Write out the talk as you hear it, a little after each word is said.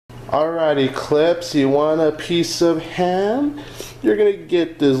Alrighty, Clips, you want a piece of ham? You're gonna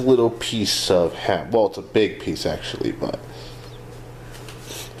get this little piece of ham. Well, it's a big piece actually, but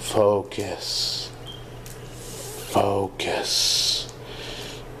focus. Focus.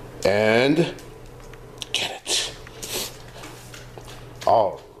 And get it.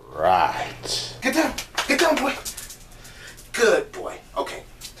 Alright. Get down, boy. Good boy. Okay.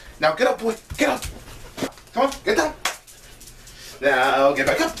 Now get up, boy. Get up. Come on, get down. Now get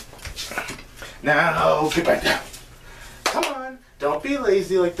back up. Now get back down. Come on. Don't be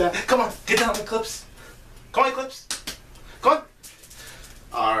lazy like that. Come on, get down, Eclipse. Come on, Eclipse. Come on.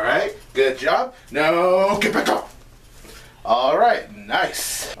 Alright, good job. Now get back up. Alright,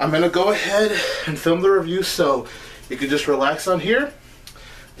 nice. I'm gonna go ahead and film the review so you can just relax on here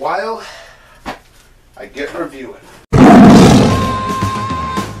while I get reviewing.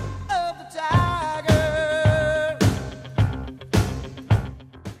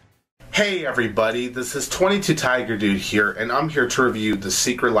 Hey everybody, this is 22 Tiger Dude here, and I'm here to review The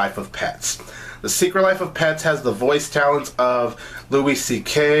Secret Life of Pets. The Secret Life of Pets has the voice talents of Louis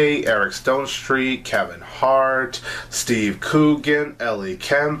C.K, Eric Stonestreet, Kevin Hart, Steve Coogan, Ellie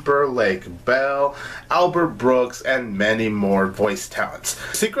Kemper, Lake Bell, Albert Brooks, and many more voice talents.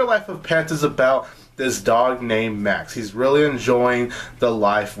 Secret Life of Pets is about this dog named Max. He's really enjoying the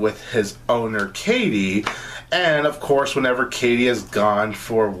life with his owner, Katie. And of course, whenever Katie is gone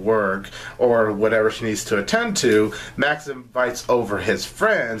for work or whatever she needs to attend to, Max invites over his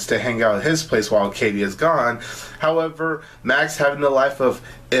friends to hang out at his place while Katie is gone. However, Max having the life of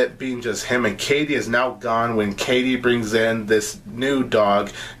it being just him and Katie is now gone when Katie brings in this new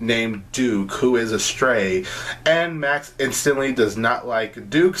dog named Duke, who is a stray. And Max instantly does not like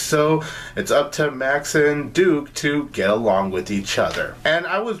Duke, so it's up to Max and Duke to get along with each other. And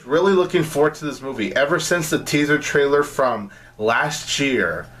I was really looking forward to this movie ever since the teaser trailer from last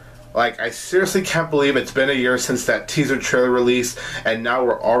year. Like, I seriously can't believe it's been a year since that teaser trailer release, and now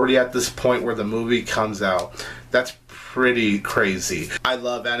we're already at this point where the movie comes out. That's pretty crazy. I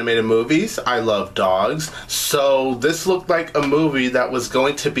love animated movies. I love dogs. So this looked like a movie that was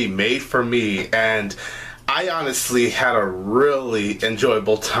going to be made for me, and I honestly had a really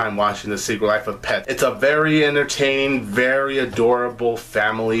enjoyable time watching The Secret Life of Pets. It's a very entertaining, very adorable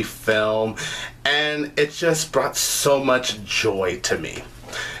family film, and it just brought so much joy to me.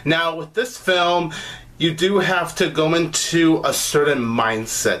 Now, with this film, you do have to go into a certain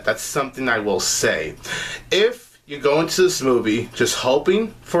mindset. That's something I will say. If you go into this movie just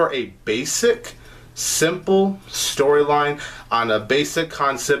hoping for a basic, simple storyline on a basic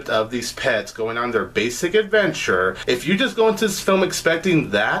concept of these pets going on their basic adventure, if you just go into this film expecting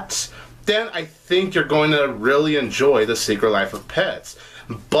that, then I think you're going to really enjoy The Secret Life of Pets.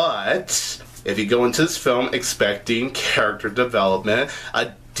 But if you go into this film expecting character development,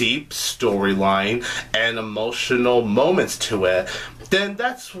 a deep storyline, and emotional moments to it, then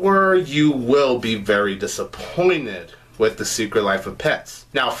that's where you will be very disappointed with The Secret Life of Pets.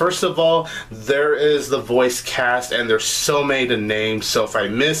 Now, first of all, there is the voice cast, and there's so many to name, so if I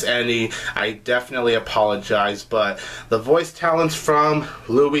miss any, I definitely apologize, but the voice talents from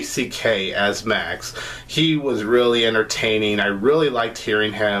Louis C.K. as Max, he was really entertaining. I really liked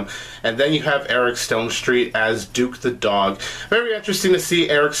hearing him. And then you have Eric Stonestreet as Duke the dog. Very interesting to see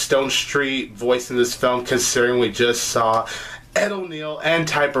Eric Stonestreet voice in this film, considering we just saw Ed O'Neill and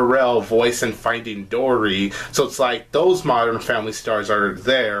Ty Burrell voice in Finding Dory. So it's like those Modern Family stars are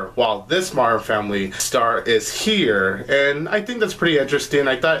there while this Modern Family star is here. And I think that's pretty interesting.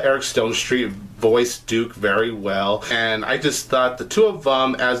 I thought Eric Stonestreet voiced Duke very well, and I just thought the two of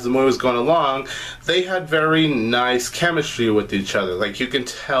them, as the movie was going along, they had very nice chemistry with each other. Like, you can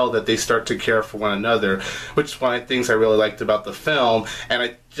tell that they start to care for one another, which is one of the things I really liked about the film. And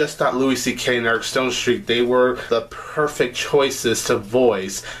I just thought Louis C.K. and Eric Stonestreet, they were the perfect choices to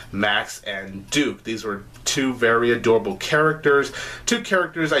voice Max and Duke. These were two very adorable characters, two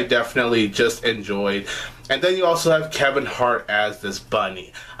characters I definitely just enjoyed. And then you also have Kevin Hart as this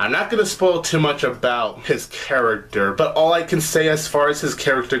bunny. I'm not going to spoil too much about his character, but all I can say as far as his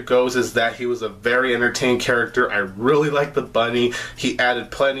character goes is that he was a very entertaining character. I really liked the bunny. He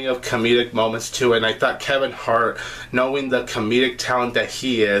added plenty of comedic moments to it, and I thought Kevin Hart, knowing the comedic talent that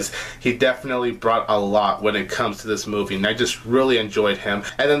he is, he definitely brought a lot when it comes to this movie, and I just really enjoyed him.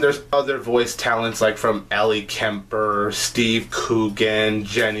 And then there's other voice talents like from Ellie Kemper, Steve Coogan,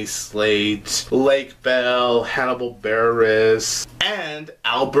 Jenny Slate, Lake Bell, well, Hannibal Buress, and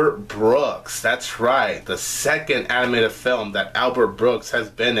Albert Brooks. That's right, the second animated film that Albert Brooks has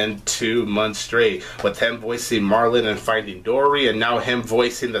been in 2 months straight, with him voicing Marlin in Finding Dory, and now him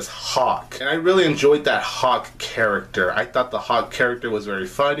voicing this Hawk. And I really enjoyed that Hawk character. I thought the Hawk character was very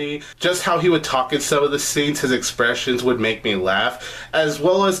funny. Just how he would talk in some of the scenes, his expressions would make me laugh, as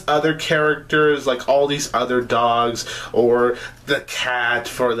well as other characters like all these other dogs, or the cat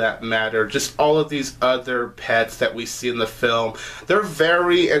for that matter, just all of these other pets that we see in the film. They're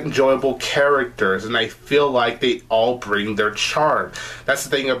very enjoyable characters, and I feel like they all bring their charm. That's the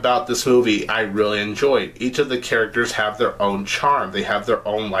thing about this movie I really enjoyed. Each of the characters have their own charm. They have their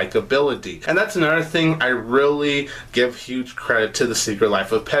own likability. And that's another thing I really give huge credit to The Secret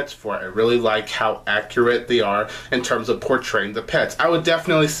Life of Pets for. I really like how accurate they are in terms of portraying the pets. I would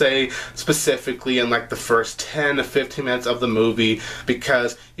definitely say specifically in like the first 10 to 15 minutes of the movie,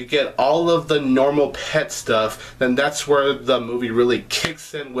 because you get all of the normal pet stuff, then that's where the movie really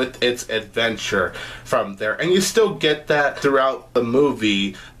kicks in with its adventure from there. And you still get that throughout the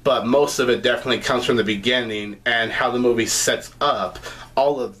movie, but most of it definitely comes from the beginning and how the movie sets up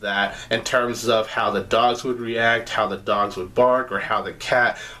all of that in terms of how the dogs would react, how the dogs would bark, or how the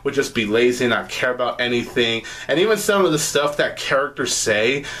cat would just be lazy and not care about anything. And even some of the stuff that characters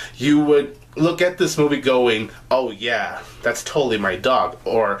say, you would look at this movie going, oh yeah, that's totally my dog,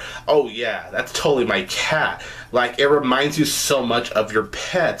 or oh yeah, that's totally my cat. Like, it reminds you so much of your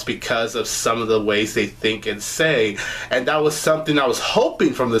pets because of some of the ways they think and say, and that was something I was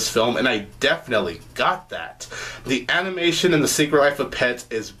hoping from this film, and I definitely got that. The animation in The Secret Life of Pets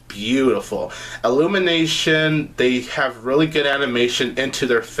is beautiful. Illumination, they have really good animation into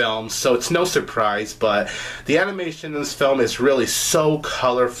their films, so it's no surprise, but the animation in this film is really so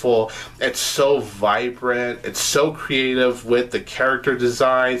colorful, it's so vibrant, it's so creative with the character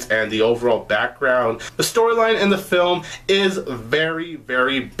designs and the overall background. The storyline in the film is very,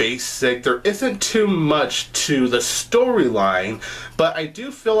 very basic. There isn't too much to the storyline, but I do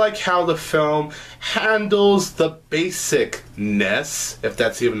feel like how the film handles the basicness, if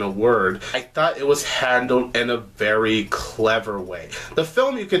that's even a word. I thought it was handled in a very clever way. The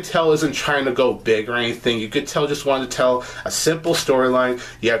film, you could tell, isn't trying to go big or anything. You could tell just wanted to tell a simple storyline.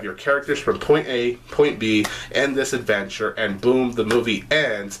 You have your characters from point A, point B, in this adventure, and boom, the movie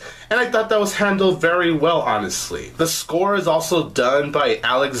ends. And I thought that was handled very well, honestly. The score is also done by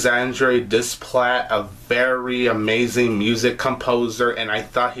Alexandre Desplat, a very amazing music composer, and I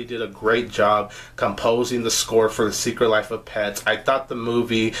thought he did a great job composing the score for The Secret Life of Pets. I thought the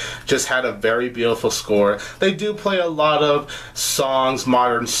movie just had a very beautiful score. They do play a lot of songs,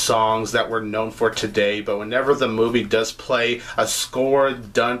 modern songs that we're known for today, but whenever the movie does play a score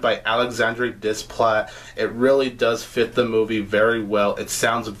done by Alexandre Desplat, it really does fit the movie very well. It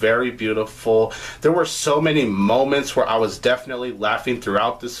sounds very beautiful. There were so many moments where I was definitely laughing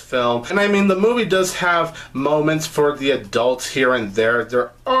throughout this film. And I mean, the movie does have moments for the adults here and there.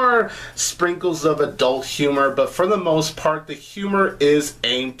 There are sprinkles of adult humor, but for the most part, the humor is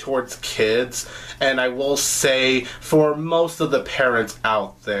aimed towards kids. And I will say, for most of the parents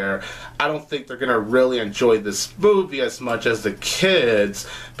out there, I don't think they're going to really enjoy this movie as much as the kids,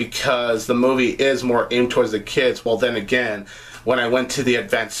 because the movie is more aimed towards the kids. Well, then again, when I went to the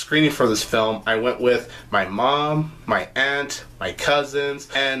advanced screening for this film, I went with my mom, my aunt, my cousins,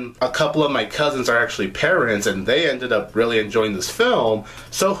 and a couple of my cousins are actually parents, and they ended up really enjoying this film.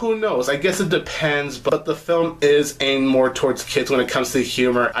 So who knows? I guess it depends, but the film is aimed more towards kids when it comes to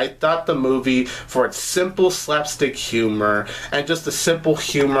humor. I thought the movie, for its simple slapstick humor and just the simple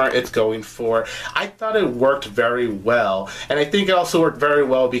humor it's going for, I thought it worked very well. And I think it also worked very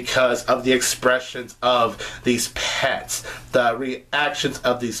well because of the expressions of these pets, the reactions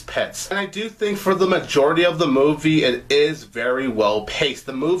of these pets. And I do think for the majority of the movie, it is very well paced.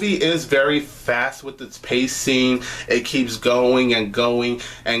 The movie is very fast with its pacing. It keeps going and going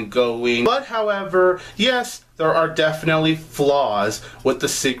and going. But however, yes, there are definitely flaws with The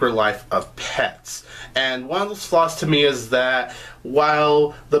Secret Life of Pets. And one of those flaws to me is that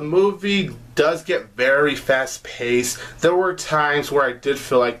while the movie does get very fast paced, there were times where I did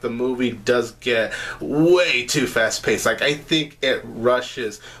feel like the movie does get way too fast paced. Like, I think it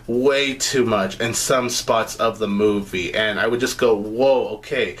rushes way too much in some spots of the movie, and I would just go, whoa,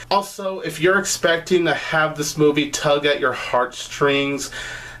 okay. Also, if you're expecting to have this movie tug at your heartstrings,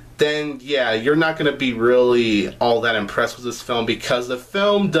 then yeah, you're not going to be really all that impressed with this film, because the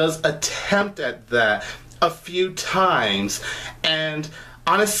film does attempt at that a few times. And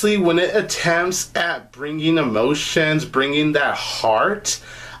honestly, when it attempts at bringing emotions, bringing that heart,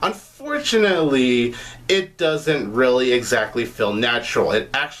 unfortunately, it doesn't really exactly feel natural. It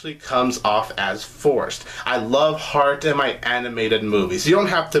actually comes off as forced. I love Hart in my animated movies. You don't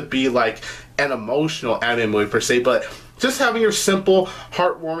have to be like an emotional anime movie per se, but just having your simple,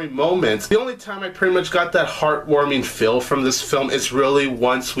 heartwarming moments. The only time I pretty much got that heartwarming feel from this film is really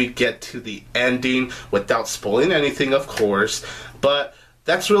once we get to the ending, without spoiling anything, of course. But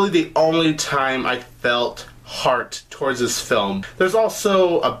that's really the only time I felt heart towards this film. There's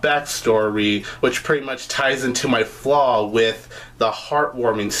also a backstory which pretty much ties into my flaw with the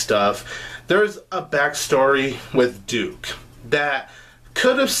heartwarming stuff. There's a backstory with Duke that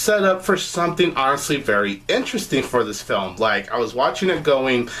could have set up for something honestly very interesting for this film. Like, I was watching it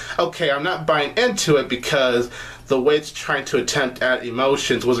going, okay, I'm not buying into it because the way it's trying to attempt at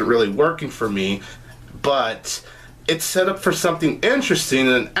emotions wasn't really working for me, but it's set up for something interesting.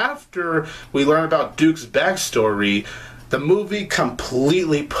 And after we learn about Duke's backstory, the movie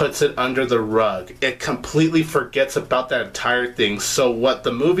completely puts it under the rug. It completely forgets about that entire thing. So what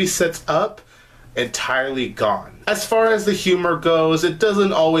the movie sets up, entirely gone. As far as the humor goes, it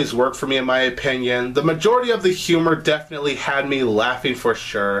doesn't always work for me in my opinion. The majority of the humor definitely had me laughing for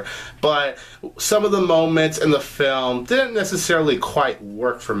sure, but some of the moments in the film didn't necessarily quite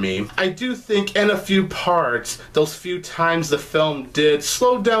work for me. I do think in a few parts, those few times the film did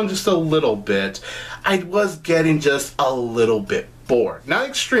slow down just a little bit, I was getting just a little bit bored. Not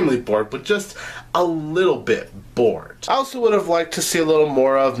extremely bored, but just a little bit bored. I also would have liked to see a little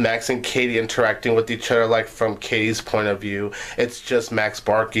more of Max and Katie interacting with each other, like from Katie's point of view. It's just Max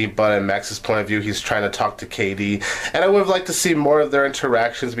barking, but in Max's point of view, he's trying to talk to Katie. And I would have liked to see more of their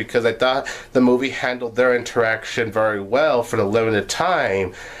interactions because I thought the movie handled their interaction very well for the limited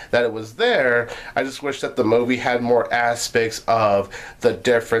time that it was there. I just wish that the movie had more aspects of the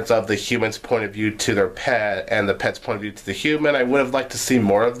difference of the human's point of view to their pet and the pet's point of view to the human. I would have liked to see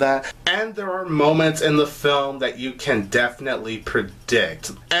more of that. And there are moments in the film that you can definitely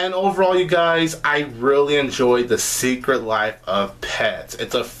predict. And overall, you guys, I really enjoyed The Secret Life of Pets.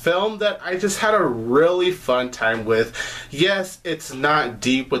 It's a film that I just had a really fun time with. Yes, it's not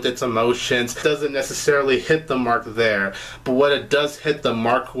deep with its emotions, it doesn't necessarily hit the mark there, but what it does hit the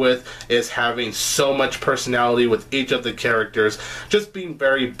mark with is having so much personality with each of the characters, just being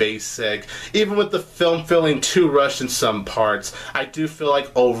very basic. Even with the film feeling too rushed in some parts, I do feel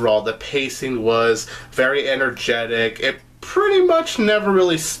like overall the pacing was very energetic. It pretty much never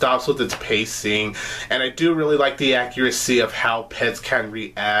really stops with its pacing, and I do really like the accuracy of how pets can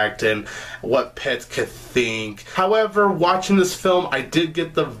react and what pets could think. However, watching this film, I did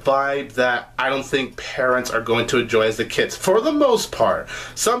get the vibe that I don't think parents are going to enjoy as the kids, for the most part.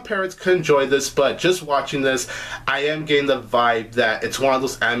 Some parents could enjoy this, but just watching this, I am getting the vibe that it's one of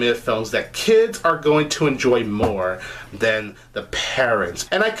those animated films that kids are going to enjoy more than the parents.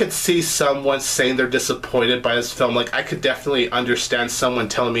 And I could see someone saying they're disappointed by this film. Like, I could definitely understand someone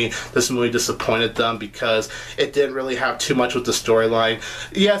telling me this movie disappointed them because it didn't really have too much with the storyline.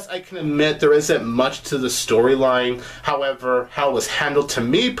 Yes, I can admit there isn't much to the storyline. However, how it was handled to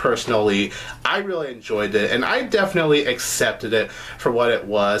me personally, I really enjoyed it, and I definitely accepted it for what it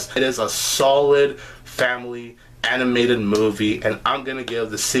was. It is a solid family animated movie, and I'm gonna give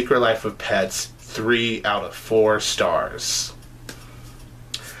The Secret Life of Pets 3 out of 4 stars.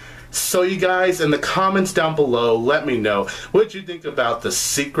 So you guys, in the comments down below, let me know what you think about The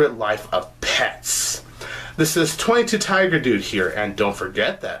Secret Life of Pets. This is 22 Tiger Dude here, and don't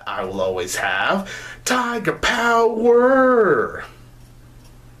forget that I will always have Tiger Power!